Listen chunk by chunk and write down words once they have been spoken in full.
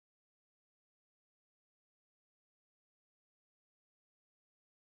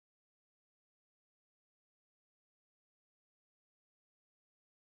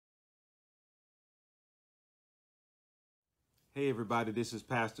Hey everybody, this is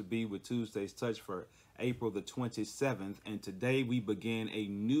Pastor B with Tuesday's Touch for April the 27th, and today we begin a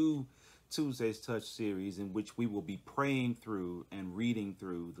new Tuesday's Touch series in which we will be praying through and reading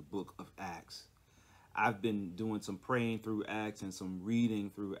through the book of Acts. I've been doing some praying through Acts and some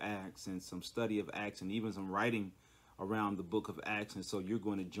reading through Acts and some study of Acts and even some writing around the book of Acts, and so you're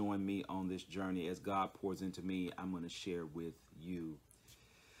going to join me on this journey. As God pours into me, I'm going to share with you.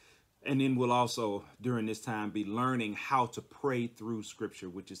 And then we'll also, during this time, be learning how to pray through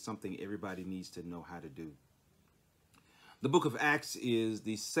Scripture, which is something everybody needs to know how to do. The book of Acts is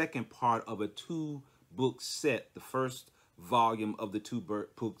the second part of a two-book set. The first volume of the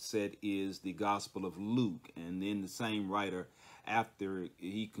two-book set is the Gospel of Luke. And then the same writer, after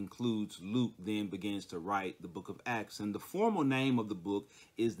he concludes Luke, then begins to write the book of Acts. And the formal name of the book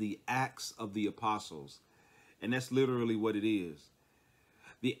is the Acts of the Apostles. And that's literally what it is.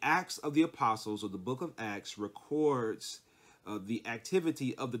 The Acts of the Apostles, or the book of Acts, records the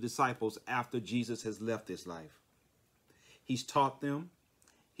activity of the disciples after Jesus has left this life. He's taught them,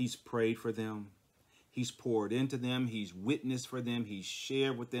 he's prayed for them, he's poured into them, he's witnessed for them, he's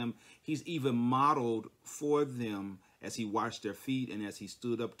shared with them, he's even modeled for them as he washed their feet and as he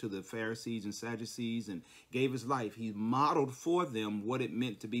stood up to the Pharisees and Sadducees and gave his life. He modeled for them what it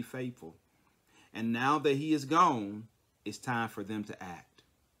meant to be faithful. And now that he is gone, it's time for them to act.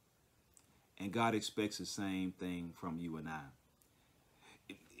 And God expects the same thing from you and I.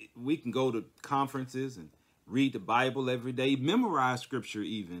 We can go to conferences and read the Bible every day, memorize Scripture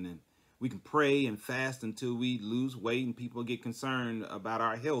even, and we can pray and fast until we lose weight and people get concerned about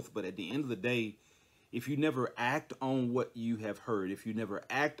our health. But at the end of the day, if you never act on what you have heard, if you never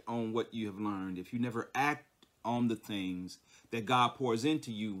act on what you have learned, if you never act on the things that God pours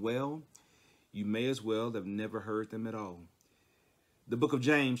into you, well, you may as well have never heard them at all. The book of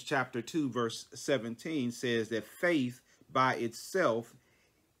James, chapter 2, verse 17 says that faith by itself,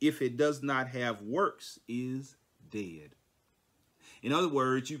 if it does not have works, is dead. In other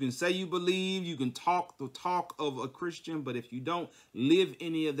words, you can say you believe, you can talk the talk of a Christian, but if you don't live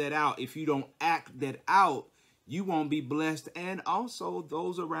any of that out, if you don't act that out, you won't be blessed. And also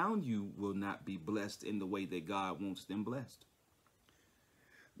those around you will not be blessed in the way that God wants them blessed.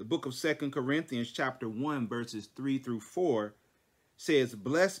 The book of 2 Corinthians, chapter 1, verses 3 through 4 says,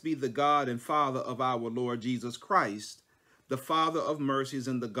 "Blessed be the God and Father of our Lord Jesus Christ, the Father of mercies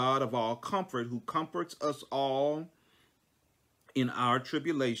and the God of all comfort, who comforts us all in our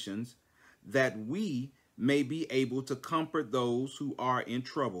tribulations, that we may be able to comfort those who are in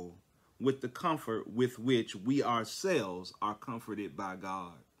trouble with the comfort with which we ourselves are comforted by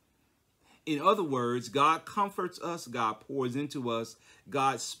God." In other words, God comforts us, God pours into us,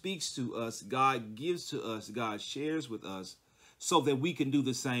 God speaks to us, God gives to us, God shares with us, so that we can do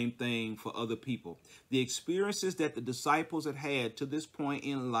the same thing for other people. The experiences that the disciples had had to this point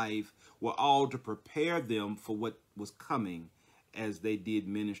in life were all to prepare them for what was coming as they did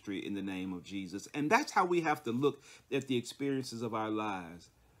ministry in the name of Jesus. And that's how we have to look at the experiences of our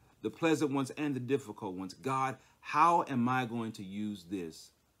lives, the pleasant ones and the difficult ones. God, how am I going to use this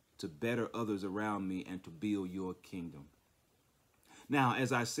to better others around me and to build your kingdom? Now,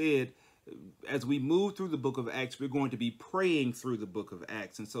 as I said, as we move through the book of Acts, we're going to be praying through the book of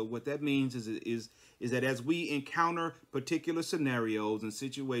Acts. And so what that means is that as we encounter particular scenarios and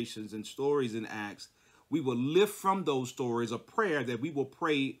situations and stories in Acts, we will lift from those stories a prayer that we will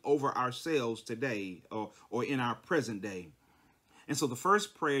pray over ourselves today or in our present day. And so the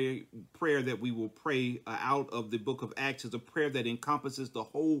first prayer that we will pray out of the book of Acts is a prayer that encompasses the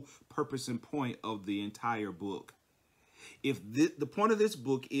whole purpose and point of the entire book. If the point of this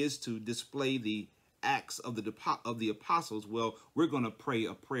book is to display the acts of the apostles, well, we're going to pray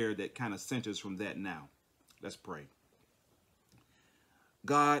a prayer that kind of centers from that now. Let's pray.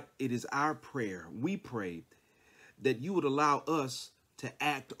 God, it is our prayer. We pray that you would allow us to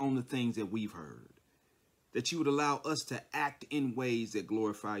act on the things that we've heard, that you would allow us to act in ways that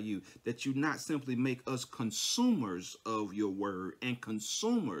glorify you, that you not simply make us consumers of your word and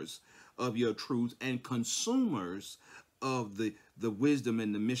consumers of your truth and consumers of the wisdom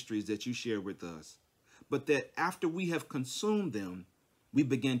and the mysteries that you share with us, but that after we have consumed them, we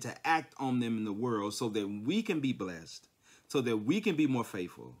begin to act on them in the world so that we can be blessed, so that we can be more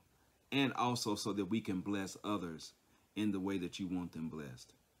faithful, and also so that we can bless others in the way that you want them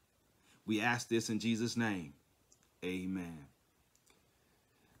blessed. We ask this in Jesus' name. Amen.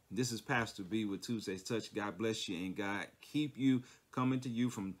 This is Pastor B with Tuesday's Touch. God bless you and God keep you, coming to you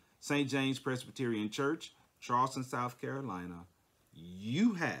from St. James Presbyterian Church, Charleston, South Carolina.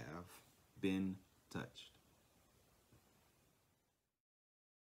 You have been touched.